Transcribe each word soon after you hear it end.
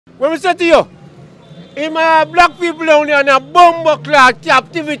When we say to you, in black people down here in a bomber class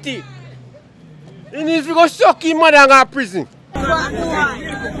captivity, he needs to go suck him mother and go to prison.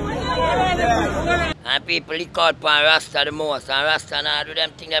 And people lick out for Rasta the most, and Rasta now do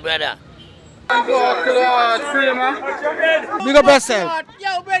them things, brother. Big up yourself.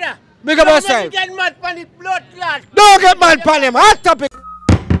 Yo, brother. Big up yourself. Don't get mad on the blood clot. Don't get mad on him. Hot topic.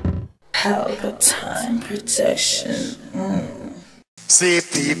 Pelpa time protection. See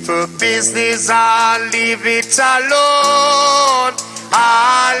people business, I'll leave it alone.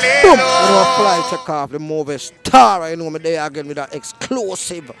 Hallelujah. Boom. You know, fly check off the movie star. You know me there again with that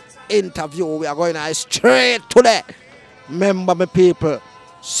exclusive interview. We are going straight to that. Remember me people,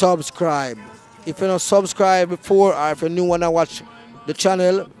 subscribe. If you don't subscribe before or if you new wanna watch the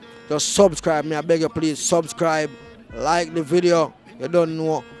channel, just subscribe me. I beg you please subscribe, like the video. You don't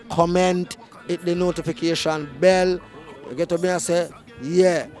know, comment, hit the notification bell. You get to me and say,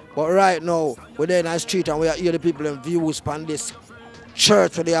 yeah. But right now, we're there in the street and we are hear the people in views on this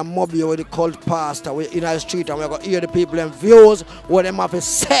church where they are mobay with the cult pastor. We're in the street and we're going to hear the people in views what them have to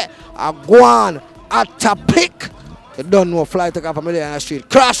say. I go on at a pick. You don't know, fly take off from there in the street.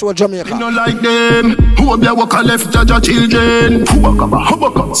 Crash with Jamaica. You know like them. Who be walk a left judge children.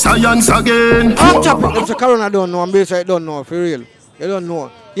 Science again. I'm chopping. If the corona don't know, I'm basically don't know for real. You don't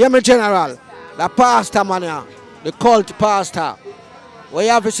know. Hear me general. The pastor man here. The cult pastor. What you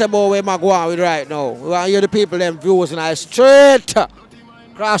have to say about where I go on with right now? We want to hear the people them views in the street.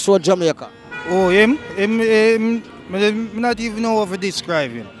 Crossroad Jamaica. Oh, him? I not even know how to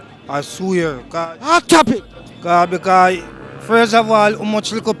describe him. I swear. Hot topic. Because first of all, how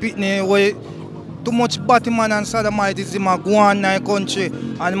much little pitney, too much Batman and Sodomites in my go on in the country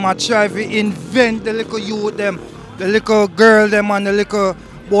and my try to invent the little youth them, the little girl them and the little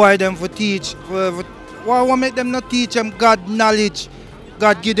boy them for teach. Why make them not teach them God knowledge?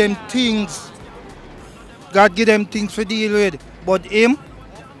 God give them things. God give them things to deal with. But him,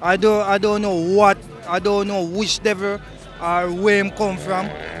 I don't know which devil or where him come from.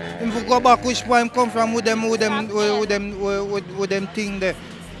 If we go back which point him come from with them thing there.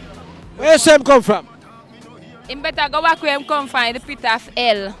 Where does him come from? Him better go back where him come from, the pit of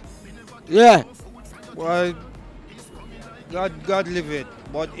hell. Yeah. Well, God live it.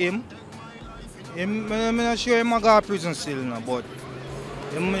 But him I'm not sure him go to prison still now, but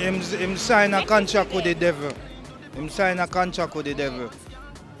him sign a contract with the devil. Him sign a contract with the devil.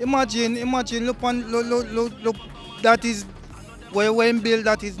 Imagine, look, that is where him build.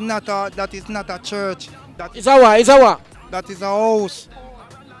 That is not a church. It's a what? It's a what? That is a house.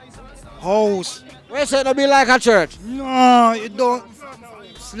 House. Where say it be like a church? No, it don't.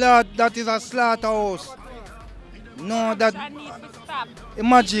 That is a slaughterhouse. No, that.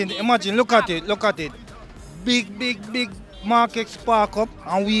 Imagine. Look at it. Big market spark up,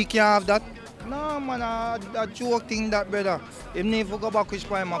 and we can have that. No man, a joke thing that brother. Him never go back which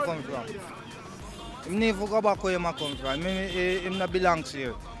point I come from. Him never go back where I come from. Him not belongs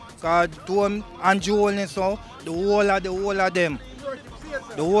here. Cause to him and Joelness now, the whole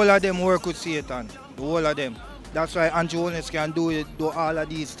of them work with Satan. The whole of them. That's why Andrew Holness can do all of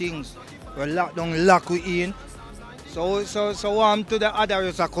these things. We lock we in. So to the other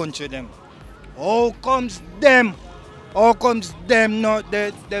is a country them. How comes them not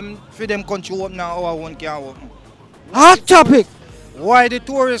them for them country open now our one can open? Hot topic. Why the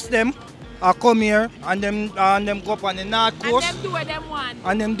tourists them are come here and them go up on the north coast and them do what them want.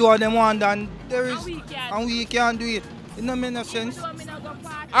 And them do what them want and there is and we can't do it. It don't make no sense.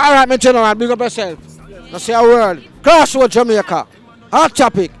 Alright, my general, big up yourself. Let's see a word. Crossroad Jamaica. Hot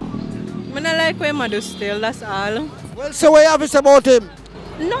topic. I don't like what I do still, that's all. Well, so what you have to say about him?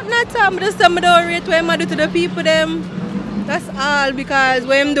 Not all, but just I don't rate what I do to the people them. That's all, because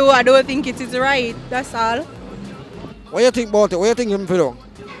what I do, I don't think it is right. That's all. What do you think about it? What do you think him for do?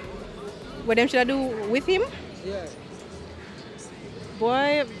 What them should I do with him? Yeah.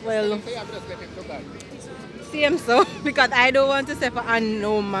 Boy, well, see him so, because I don't want to say for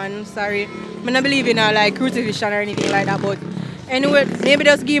unknown man, sorry. I don't believe in like crucifixion or anything like that, but anyway, maybe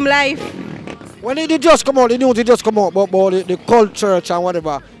just give him life. When did it just come out, the news it just come out about the cult church and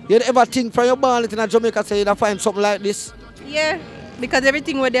whatever, you ever think from your born in Jamaica say you find something like this? Yeah, because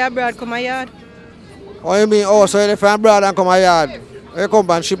everything where they abroad come my yard. Oh, you mean, oh, so you from abroad and come my yard? You come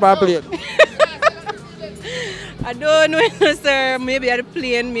and ship our plate? I don't know, sir. Maybe at the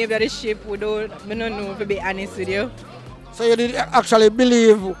plane, maybe at the ship. I don't know, to be honest with you. So you did actually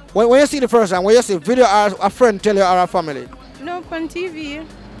believe, when you see the first time, when you see video or a friend tell you or a family? No, on TV. You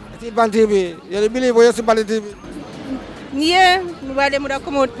see it on TV? You did believe when you see it on TV? Yeah, why they would have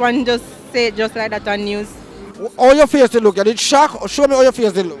come out and just say it just like that on news. How your face did look? You did shock? Or show me how your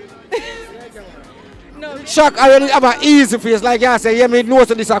face did look. No. Shock, I really have an easy face, like I say, yeah, me know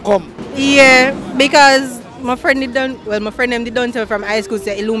so this a come. Yeah, because my friend did done, well, my friend them did done tell from high school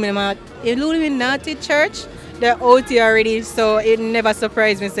say Illuminati Church. They're out here already, so it never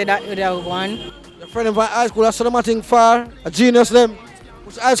surprised me say that would have one. Your friend in high school, that's something far, a genius them.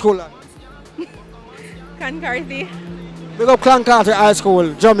 Which high school? Concarthy. Big up Clancarty High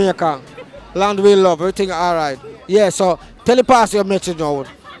School, Jamaica. Land we love, everything alright. Yeah, so tell the pastor your message now.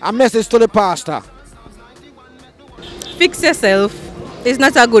 A message to the pastor. Fix yourself. It's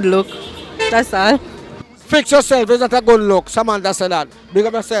not a good look. That's all. Fix yourself, it's not a good look. Someone that said that. Big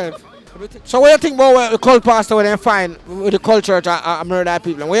up yourself. So what do you think about the cult pastor when they find with the cult church and murder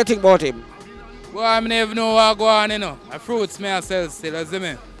people? What do you think about him? Well, I never know what go on, you know. A fruits may sell still, you see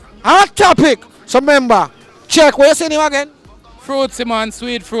me? Hot topic. So remember, check, where you see him again? Fruits, man,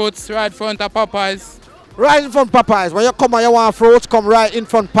 sweet fruits, right front of Popeyes. Right in front of Popeyes. When you come and you want fruits, come right in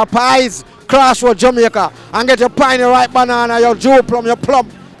front of Popeyes, Crossroad, Jamaica, and get your piney ripe banana, your Joe plum, your plum.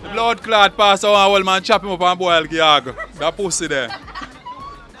 The blood clot pastor, old man chop him up and boil gag. That pussy there.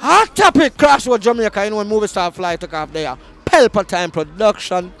 Hot topic, Crossroad, Jamaica, you know when movie star fly took off there. Pelpa time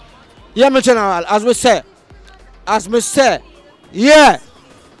production. Yeah, my general, as we say, yeah.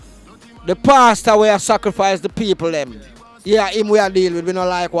 The pastor will sacrifice the people them. Yeah, him we are deal with. We don't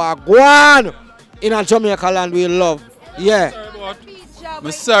like what go on in a Jamaica land we love. Yeah.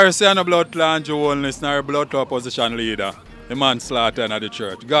 I'm sorry say I'm a blood clan journalist nor a blood clot opposition leader. The man slaughtered at the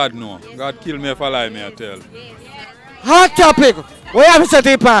church. God no. God kill me if I lie, me I tell. Hot topic. What have you said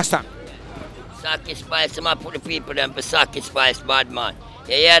to the pastor? Sacrifice him up put the people them for sacrifice bad man.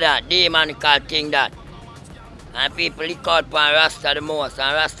 You hear that? Demon can't think that. And people lick out for Rasta the most,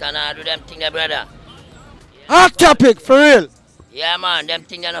 and Rasta now do them thing, brother. Hot topic, for real. Yeah, man, them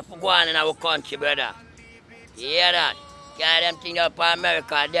things are not for going in our country, brother. You hear that? Carry them things up for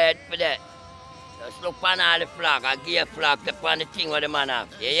America, dead for that. Just look on all the flag, I give a flag upon the thing with the man have.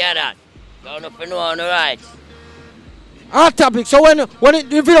 You hear that? Don't know if you know on the right. Hot topic, so when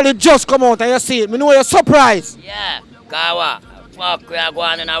the video just come out and you see it, me know you're surprised. Yeah, Kawa, fuck we are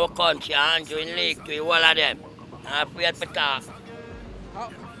going in our country, Andrew in Lake to all of them. I'm afraid for talk.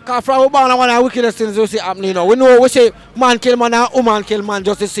 Because from one of the wickedest things we see happening now. We know we say man kill man and woman kill man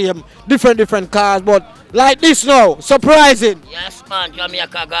just the same. Different cars, but like this now, surprising. Yes man,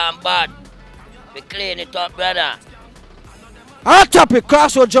 Jamaica gone bad. We clean it up, brother. Hot topic,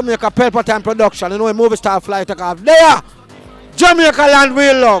 Crossroad Jamaica, Pelpa time production. You know a movie star fly take off there. Jamaica land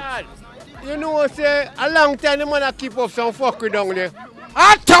we love. You know say a long time the man keep up some fuckery down there.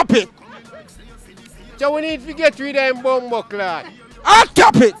 Hot topic. So we need to get rid of him bumbo clad. Hot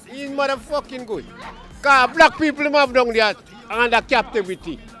topic. He's motherfucking good. Because black people have down there under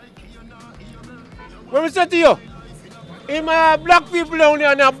captivity. What we say to you? Him black people down there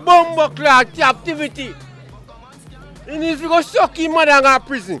under bumbo clad captivity. He needs to go suck his mother and go to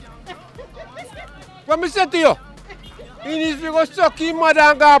prison. What we say to you? He needs to go suck his mother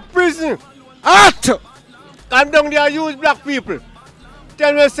and go to prison. Hot. Come down there and use black people.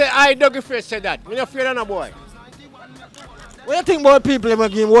 Tell me say I Dougie Fresh said that. I'm not afraid of no boy. What do you think about people who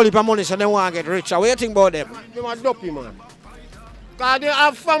give him all the money so they want to get richer? What do you think about them? They are dopey, man. Because they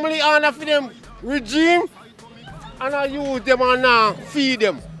have family honor for them regime and I use them and now feed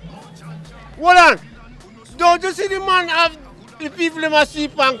them. Hold on. Don't you see the man have the people them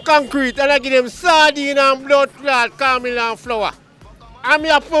sleep on concrete and I give them sardine and blood clot, caramel and flour. And me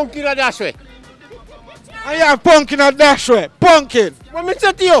a pumpkin a dash way. And you have pumpkin a dash way. Pumpkin. What me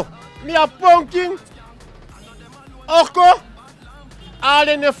say to you? Me a pumpkin, okra, all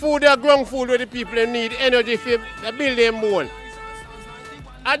in the food, the ground food where the people need energy for build them bone.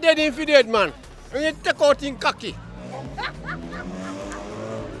 I dead him for dead man. When you take out in cocky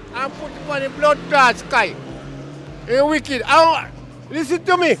and put it on the blood clot sky. You wicked. Listen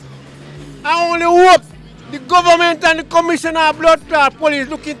to me. I only hope the government and the commissioner of blood clot police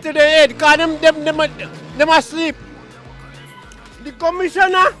look into their head because them asleep. The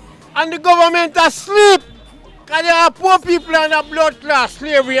commissioner and the government are asleep. Because there are poor people under blood clot,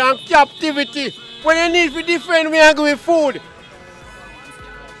 slavery and captivity. When they need to defend me and give me food.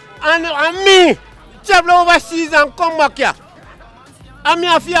 And me, travel overseas and come back here. And me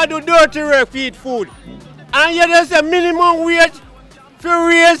have to do dirty work to eat food. And here there's a minimum wage for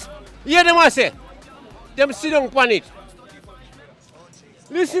raise. Here them I say. Them sit down on it.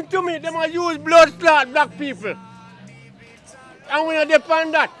 Listen to me, them a use blood clot black people. And we are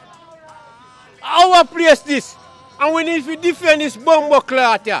depend that. Our place this. And we need to defend this bumbo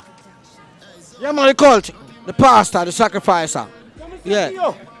clot here. Yeah man, the cult, the pastor, the sacrificer.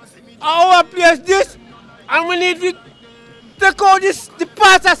 Yeah. Our place this. And we need to take out the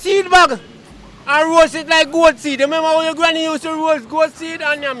pasta seed bag and roast it like goat seed. Remember when your granny used to roast goat seed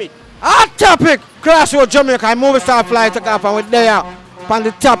and yam it? Hot topic! Crossroad Jamaica, and movie star fly take off and we're there. On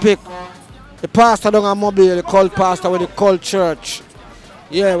the topic, the pastor down at Mobay, the cult pastor with the cult church.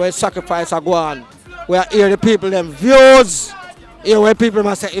 Yeah, where sacrifice are going. We are here the people them views. Here where people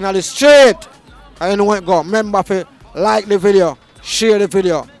must say in the street. And you know where it go. Remember to like the video, share the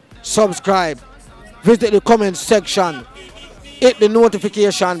video, subscribe, visit the comment section, hit the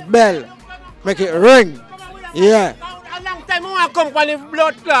notification bell, make it ring. Yeah. A long time I want to come from the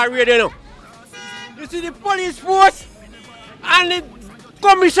blood clot radio now. You see the police force and the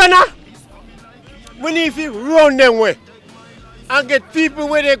commissioner, we need to run them way and get people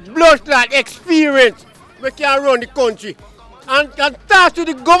with a blood clot experience we can run the country and can talk to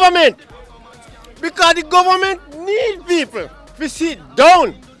the government, because the government need people to sit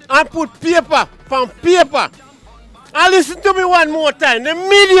down and put paper from paper. And listen to me one more time, the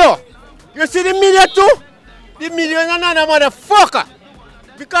media, you see the media too? The media is another motherfucker.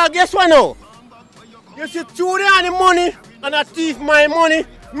 Because guess what now? You see, through the money and a thief my money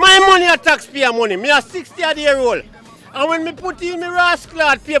a taxpayer money. Me a 60-year-old. And when me put in my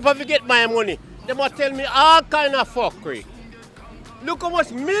rascal paper to get my money, they must tell me all kind of fuckery. Look how much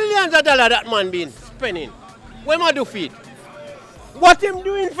millions of dollars that man been spending. What am I do for it? What him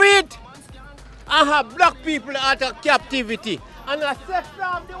doing for it? I have black people out of captivity. And I sex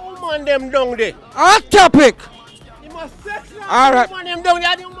off the woman them down there. Hot topic! All right.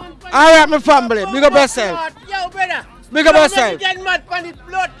 Alright, my family. Big up yourself. Yo, brother. Big up yourself. Don't get mad on the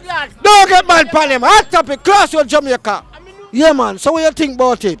blood clot. Don't get mad on him. Hot topic. Crossroad Jamaica. Yeah, man. So what you think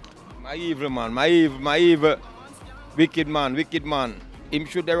about it? My evil man. My evil. Wicked man. Him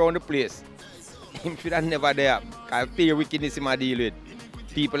should around the place. Him should have never there. Because pure wickedness him I deal with.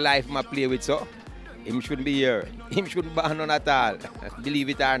 People life I play with, so him shouldn't be here. Him shouldn't ban on at all. Believe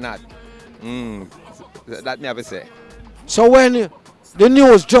it or not. That me have to say. So when the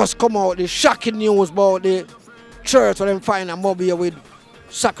news just come out, the shocking news about the church where them find a Mobay with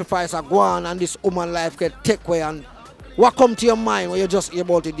sacrifice a guan and this woman life get take away, and what come to your mind when you just hear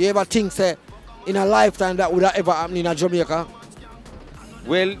about it? Do you ever think say in a lifetime that would have ever happen in a Jamaica?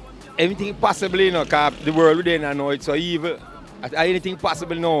 Well, everything possible, you know, because the world we don't know it's so evil. Anything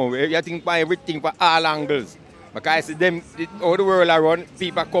possible now. You think by everything for all angles. Because them all the world around,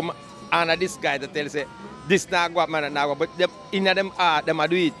 people come under this guy to tell say this not what man not but them in them art them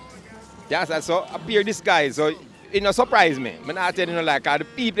do it. Yes, so appear this guy, so it no surprise me. I not tell you no like the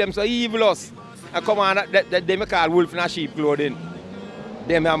people them so evilous. And come on that they call wolf in a sheep clothing.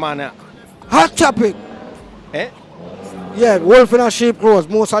 Them a man. Hot topic. Eh? Yeah, wolf in a sheep clothes,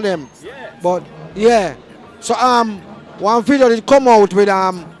 most of them. Yeah. But yeah. So one video did come out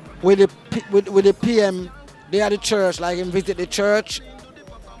with the PM. They at the church, like him visit the church.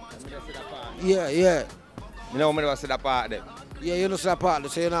 Yeah. You know when I see that part there. Yeah, you know see that part,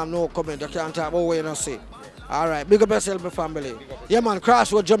 so you don't have no comment. You can't talk about what you don't see. Alright, big up yourself, my family. Yeah man,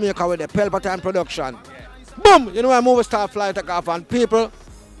 Crossroad Jamaica with the Pelpa Time production. Yeah. Boom! You know where movie star fly take off, and people,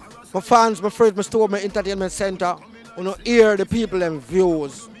 my fans, my friends, my store, my entertainment center, you know hear the people and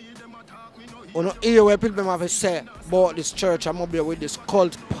views. You know hear where people have to say about this church and Mobay with this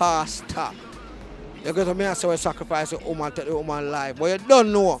cult pastor. You go to me and say we sacrifice the woman, take the woman life. But you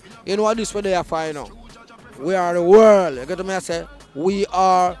don't know. You know what this way they are for, you know. We are the world. You go to me and say, we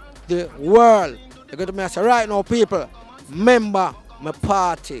are the world. You go to me and say, right now people, remember my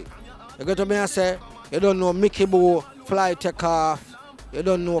party. You go to me and say, you don't know Mickey Boo, fly take off. You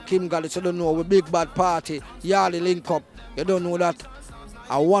don't know Kim Gallis, you don't know we big bad party, Yardie link up. You don't know that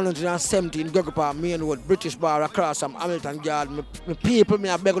a 170 in Gugger Park, main road, British Bar across from Hamilton Yard. My people, me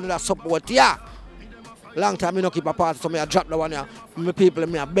are begging that support, yeah. Long time I don't keep a party, so I drop the one here. My people,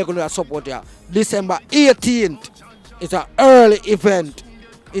 me are begging that support, yeah. December 18th, it's an early event.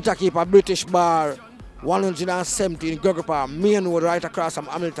 It'll keep a British Bar, 170 in Gugger Park, main road right across from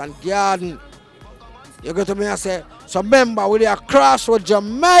Hamilton Garden. You go to me and say, so remember, with the Crossroad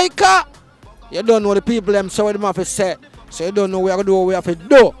Jamaica, you don't know the people them, so what them have to say. So you don't know what we have to do, what we have to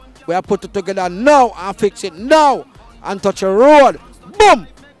do. We have to put it together now and fix it now and touch a road. Boom!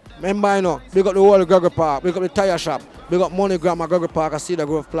 Remember, you know, big up the whole Gugger Park, big up the tire shop, big up MoneyGram at Gugger Park and Cedar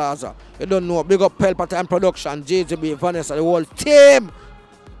Grove Plaza. You don't know, big up Pelpa Time Production, JJB, Vanessa, the whole team.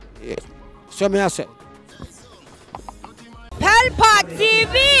 Yeah. So me I say. Pelpa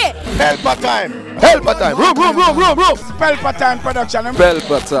TV! Pelpa Time! Pelpa Time! Room! Pelpa Time Production.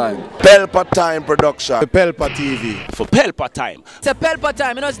 Pelpa Time. Pelpa Time Production. The Pelpa TV. For Pelpa Time. It's a Pelpa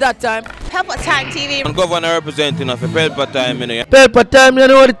Time, you know it's that time. Pelpa Time TV. I'm governor representing of Pelpa Time, you know. Pelpa Time, you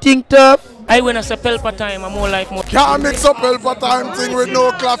know what the thing tough? I when I say Pelpa time, I'm more like more. Can't mix up Pelpa time thing with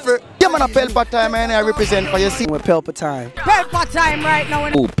no coffee. Yeah, man, a Pelpa time, and I represent for your scene with Pelpa time. Pelpa time right now.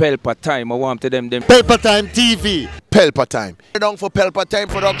 Oh, Pelpa time, I want to them. Pelpa time TV. Pelpa time. Down for Pelpa time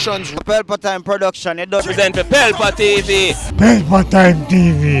productions. Pelpa time production, it does Represent for Pelpa TV. Pelpa time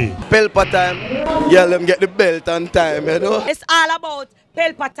TV. Pelpa time. Yeah, let them get the belt on time, you know. It's all about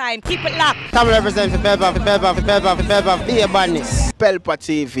Pelpa time. Keep it locked. Come represent for Pelpa, be a badness. Pelpa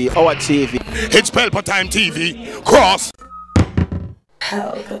TV, our TV. It's Pelpa time TV. Cross.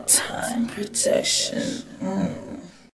 Pelpa time protection.